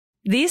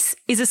This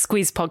is a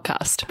Squiz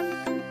podcast.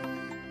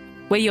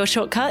 We're your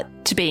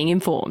shortcut to being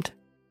informed.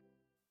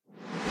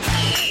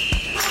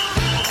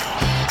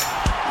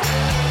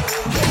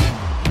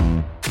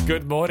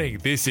 Good morning.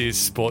 This is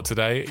Sport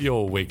Today,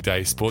 your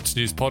weekday sports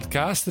news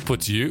podcast that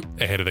puts you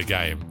ahead of the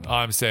game.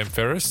 I'm Sam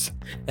Ferris.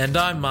 And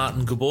I'm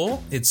Martin Gabor.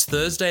 It's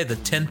Thursday, the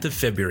 10th of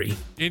February.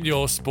 In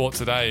your Sport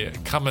Today,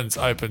 Cummins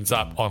opens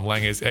up on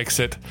Langer's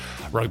exit.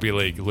 Rugby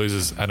League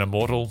loses an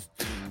immortal.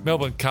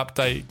 Melbourne Cup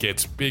Day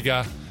gets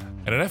bigger.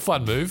 And an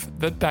F1 move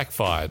that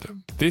backfired.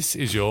 This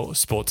is your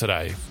Sport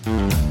Today.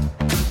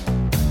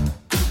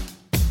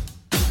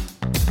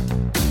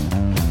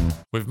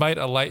 We've made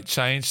a late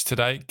change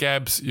today.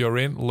 Gabs, you're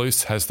in.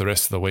 Luce has the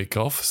rest of the week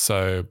off,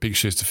 so big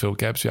shoes to fill.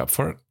 Gabs, you up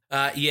for it?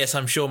 Yes,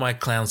 I'm sure my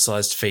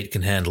clown-sized feet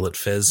can handle it,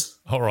 Fez.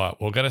 All right,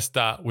 we're going to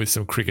start with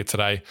some cricket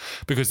today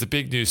because the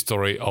big news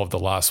story of the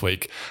last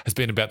week has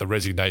been about the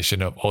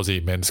resignation of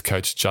Aussie men's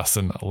coach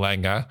Justin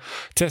Langer.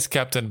 Test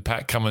captain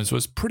Pat Cummins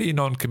was pretty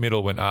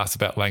non-committal when asked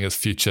about Langer's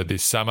future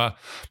this summer,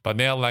 but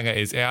now Langer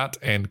is out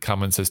and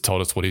Cummins has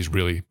told us what he's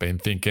really been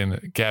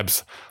thinking.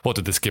 Gabs, what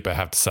did the skipper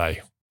have to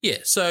say? Yeah,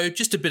 so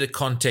just a bit of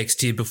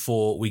context here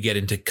before we get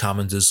into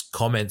Cummins'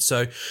 comments.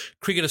 So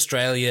Cricket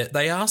Australia,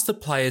 they asked the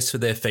players for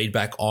their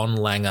feedback on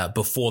Langer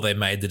before they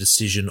made the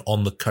decision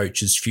on the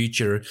coach's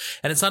future.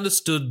 And it's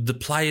understood the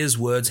players'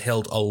 words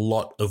held a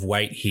lot of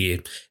weight here.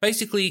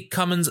 Basically,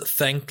 Cummins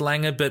thanked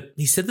Langer, but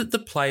he said that the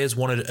players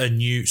wanted a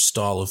new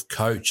style of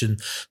coach. And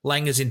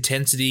Langer's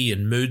intensity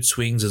and mood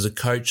swings as a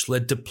coach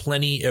led to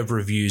plenty of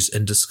reviews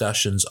and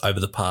discussions over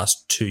the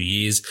past 2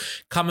 years.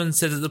 Cummins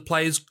said that the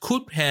players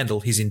could handle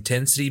his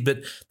intensity,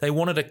 but they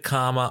wanted a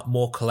calmer,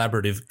 more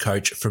collaborative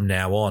coach from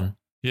now on.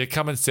 Yeah,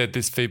 Cummins said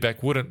this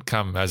feedback wouldn't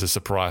come as a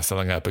surprise to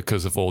Langer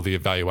because of all the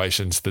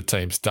evaluations the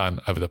team's done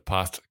over the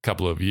past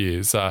couple of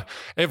years.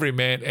 Every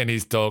man and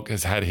his dog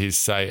has had his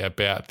say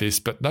about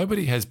this, but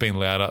nobody has been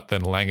louder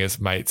than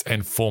Langer's mates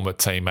and former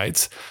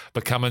teammates.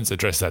 But Cummins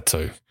addressed that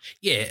too.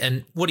 Yeah,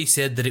 and what he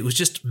said that it was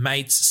just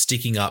mates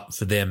sticking up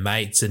for their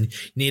mates. And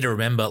you need to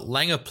remember,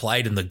 Langer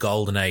played in the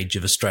golden age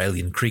of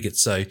Australian cricket,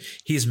 so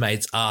his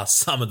mates are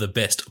some of the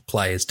best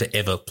players to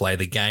ever play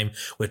the game.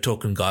 We're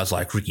talking guys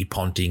like Ricky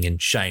Ponting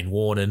and Shane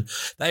Warne, and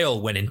they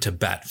all went into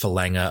bat for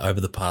Langer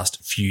over the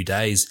past few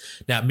days.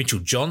 Now, Mitchell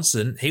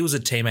Johnson, he was a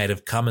teammate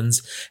of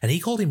Cummins, and he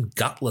called him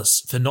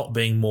gutless for not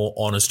being more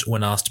honest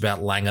when asked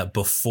about Langer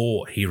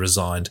before he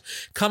resigned.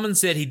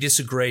 Cummins said he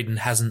disagreed and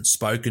hasn't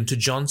spoken to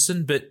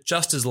Johnson, but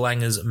just as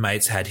Langer's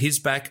mates had his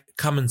back,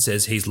 Cummins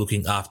says he's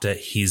looking after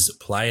his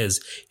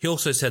players. He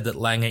also said that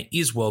Langer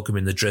is welcome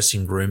in the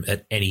dressing room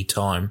at any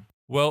time.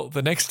 Well,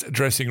 the next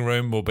dressing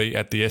room will be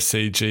at the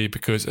SCG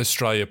because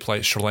Australia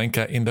play Sri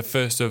Lanka in the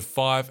first of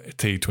 5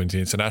 T20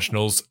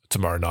 internationals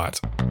tomorrow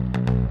night.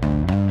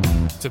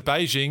 To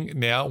Beijing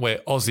now, where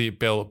Aussie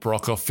Belle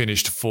Brockhoff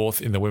finished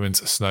fourth in the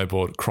women's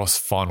snowboard cross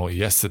final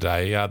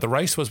yesterday. The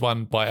race was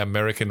won by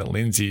American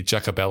Lindsay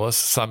Jacobellis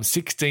some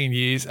 16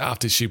 years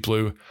after she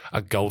blew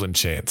a golden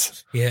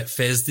chance. Yeah,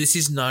 Fez, this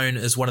is known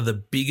as one of the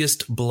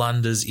biggest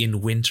blunders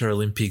in Winter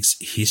Olympics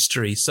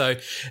history. So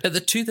at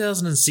the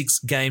 2006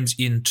 Games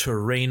in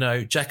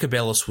Torino,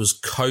 Jacobellis was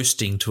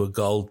coasting to a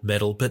gold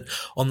medal, but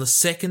on the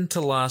second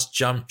to last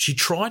jump, she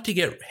tried to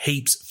get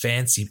heaps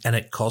fancy and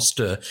it cost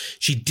her.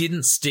 She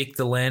didn't stick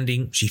the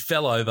landing, she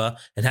fell over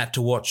and had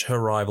to watch her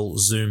rival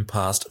zoom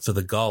past for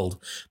the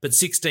gold. But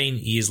 16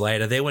 years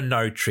later, there were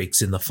no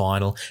tricks in the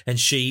final and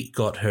she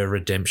got her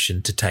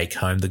redemption to take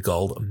home the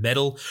gold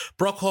medal.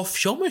 Brockhoff,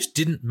 she almost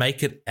didn't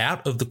make it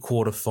out of the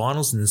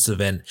quarterfinals in this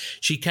event.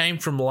 She came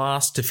from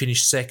last to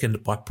finish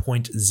second by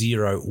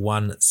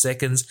 0.01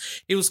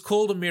 seconds. It was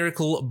called a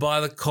miracle by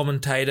the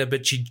commentator,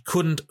 but she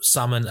couldn't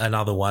summon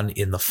another one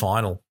in the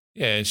final.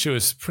 Yeah, and she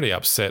was pretty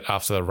upset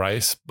after the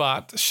race,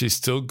 but she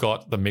still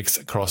got the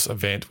mixed cross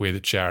event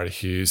with Jared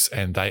Hughes,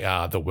 and they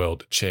are the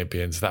world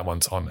champions. That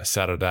one's on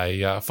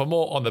Saturday. For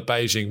more on the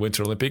Beijing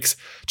Winter Olympics,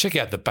 check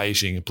out the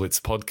Beijing Blitz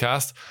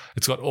podcast.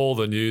 It's got all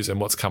the news and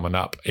what's coming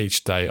up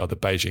each day of the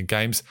Beijing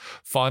Games.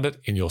 Find it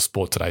in your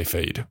Sport Today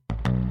feed.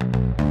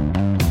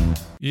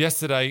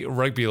 Yesterday,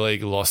 Rugby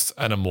League lost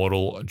an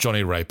immortal,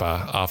 Johnny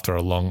Raper, after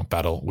a long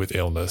battle with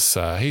illness.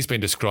 He's been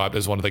described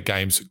as one of the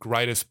game's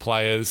greatest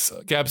players.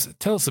 Gabs,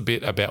 tell us a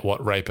bit about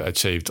what Raper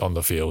achieved on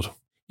the field.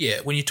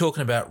 Yeah, when you're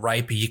talking about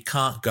Raper, you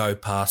can't go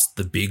past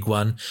the big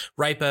one.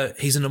 Raper,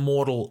 he's an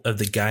immortal of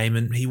the game,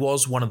 and he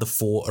was one of the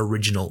 4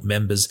 original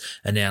members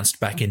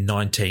announced back in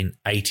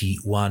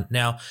 1981.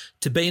 Now,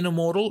 to be an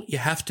immortal, you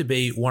have to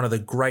be one of the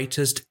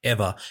greatest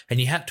ever,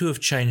 and you had to have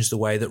changed the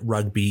way that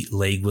rugby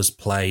league was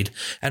played.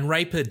 And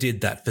Raper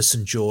did that for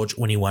St George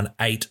when he won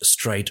 8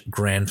 straight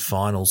grand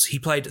finals. He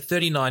played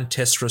 39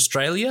 tests for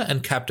Australia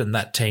and captained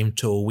that team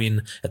to a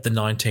win at the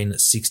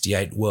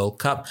 1968 World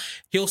Cup.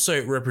 He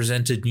also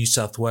represented New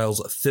South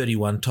Wales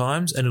 31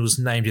 times and was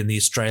named in the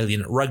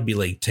Australian Rugby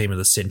League Team of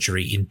the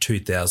Century in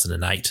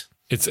 2008.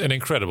 It's an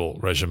incredible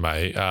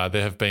resume.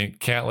 There have been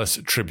countless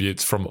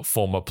tributes from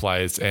former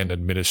players and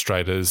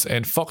administrators,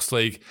 and Fox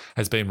League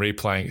has been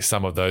replaying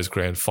some of those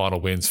grand final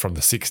wins from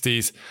the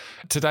 60s.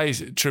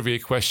 Today's trivia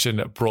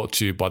question brought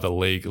to you by the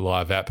League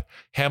Live app.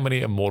 How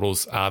many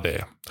Immortals are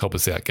there? Help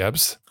us out,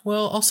 Gabs.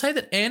 Well, I'll say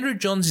that Andrew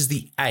Johns is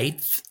the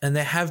 8th, and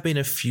there have been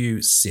a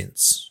few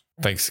since.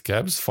 Thanks,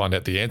 Gabs. Find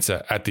out the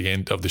answer at the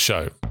end of the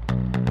show.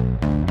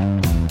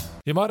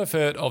 You might have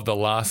heard of The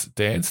Last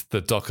Dance,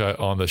 the doco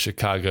on the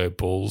Chicago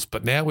Bulls,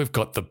 but now we've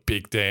got The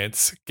Big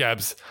Dance.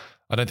 Gabs,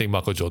 I don't think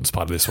Michael Jordan's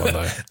part of this one,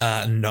 though.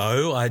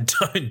 No, I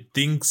don't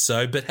think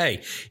so. But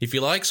hey, if he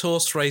likes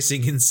horse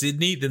racing in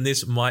Sydney, then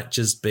this might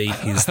just be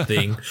his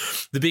thing.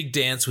 The Big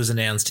Dance was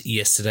announced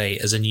yesterday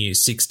as a new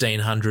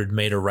 1,600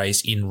 metre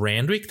race in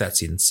Randwick.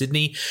 That's in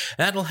Sydney.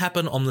 That'll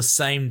happen on the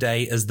same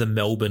day as the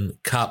Melbourne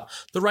Cup.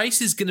 The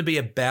race is going to be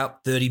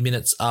about 30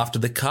 minutes after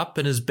the Cup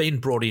and has been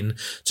brought in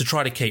to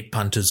try to keep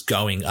punters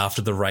going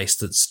after the race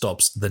that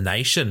stops the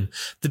nation.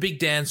 The Big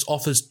Dance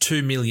offers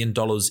 $2 million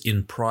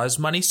in prize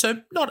money,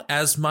 so not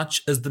as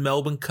much as the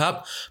Melbourne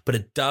Cup, but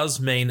it does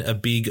mean a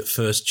big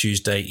first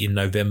Tuesday in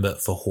November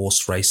for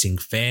horse racing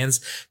fans.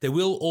 There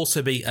will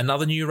also be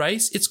another new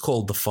race. It's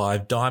called the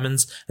Five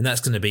Diamonds, and that's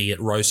going to be at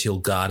Rosehill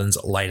Gardens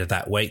later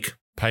that week.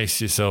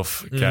 Pace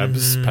yourself,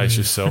 Gabs. Pace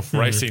yourself.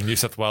 Racing New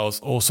South Wales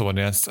also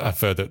announced a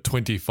further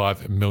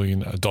 $25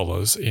 million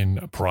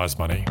in prize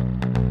money.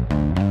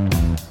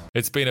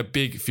 It's been a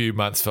big few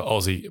months for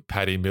Aussie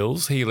Paddy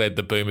Mills. He led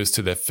the Boomers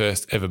to their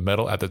first ever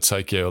medal at the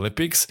Tokyo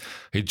Olympics.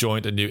 He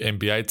joined a new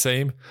NBA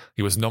team.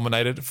 He was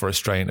nominated for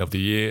Australian of the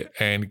Year.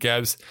 And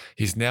Gabs,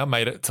 he's now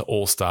made it to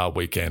All-Star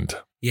Weekend.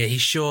 Yeah, he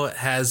sure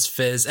has,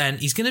 Fez, and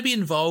he's going to be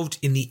involved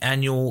in the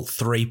annual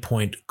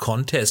 3-point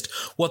contest.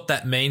 What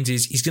that means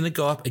is he's going to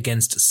go up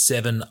against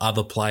 7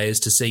 other players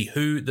to see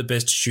who the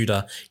best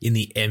shooter in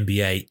the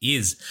NBA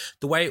is.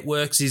 The way it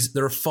works is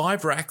there are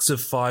 5 racks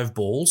of 5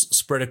 balls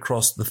spread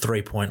across the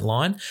 3-point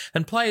line,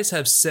 and players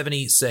have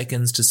 70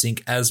 seconds to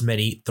sink as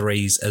many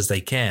threes as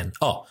they can.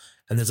 Oh,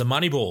 and there's a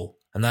money ball,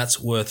 and that's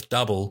worth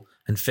double.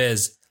 And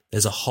Fez,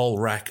 there's a whole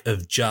rack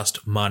of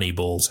just money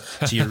balls,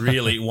 so you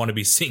really want to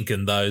be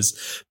sinking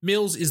those.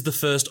 Mills is the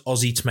first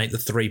Aussie to make the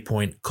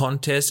 3-point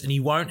contest, and he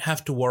won't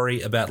have to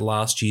worry about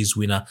last year's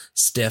winner,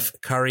 Steph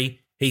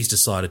Curry. He's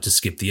decided to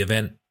skip the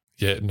event.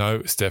 Yeah,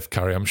 no Steph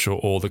Curry. I'm sure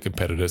all the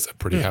competitors are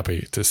pretty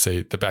happy to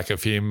see the back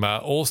of him.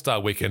 All-Star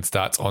Weekend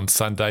starts on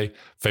Sunday,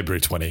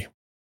 February 20.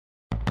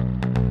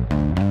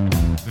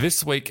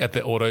 This week at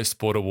the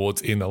Autosport Awards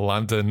in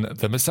London,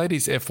 the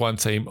Mercedes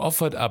F1 team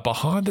offered a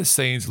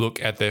behind-the-scenes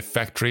look at their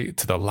factory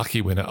to the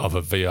lucky winner of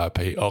a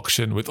VIP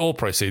auction, with all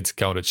proceeds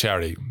going to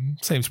charity.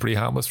 Seems pretty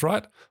harmless,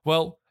 right?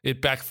 Well,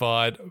 it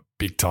backfired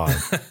big time.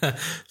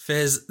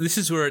 Fez, this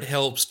is where it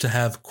helps to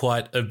have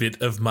quite a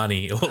bit of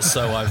money, or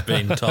so I've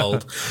been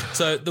told.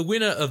 So the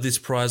winner of this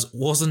prize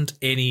wasn't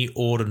any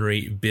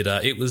ordinary bidder.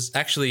 It was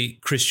actually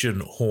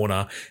Christian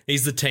Horner.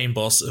 He's the team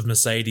boss of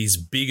Mercedes'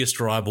 biggest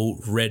rival,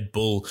 Red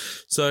Bull.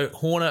 So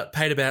Horner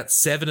paid about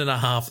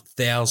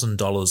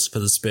 $7,500 for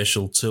the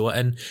special tour,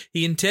 and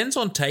he intends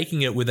on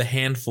taking it with a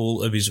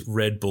handful of his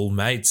Red Bull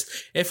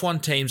mates.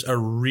 F1 teams are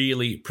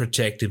really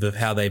protective of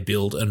how they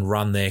build and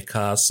run their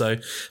cars, so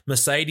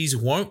Mercedes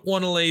won't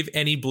want to leave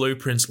any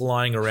blueprints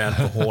lying around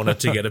for Horner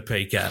to get a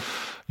peek at.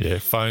 Yeah,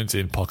 phones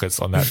in pockets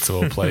on that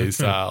tour, please.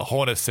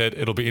 Horner said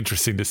it'll be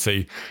interesting to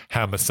see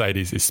how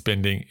Mercedes is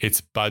spending its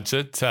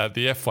budget. The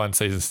F1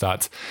 season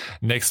starts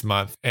next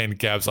month. And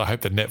Gabs, I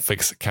hope the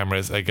Netflix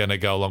cameras are going to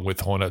go along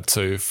with Horner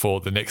too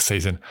for the next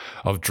season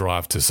of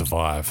Drive to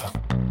Survive.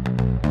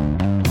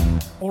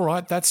 All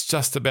right, that's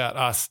just about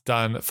us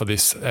done for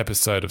this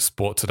episode of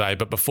Sport Today.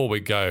 But before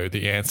we go,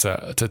 the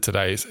answer to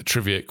today's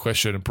trivia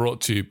question brought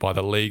to you by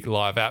the League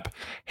Live app.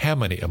 How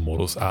many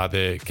Immortals are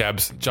there?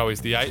 Gabs, Joey's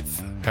the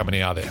 8th. How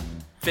many are there?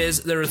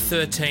 Fez, there are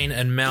 13,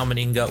 and Mal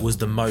Meninga was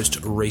the most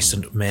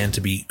recent man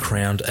to be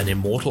crowned an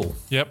Immortal.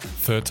 Yep,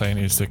 13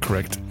 is the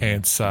correct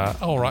answer.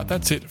 All right,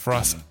 that's it for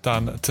us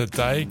done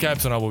today.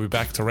 Gabs and I will be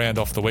back to round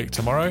off the week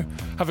tomorrow.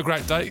 Have a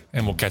great day,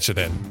 and we'll catch you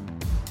then.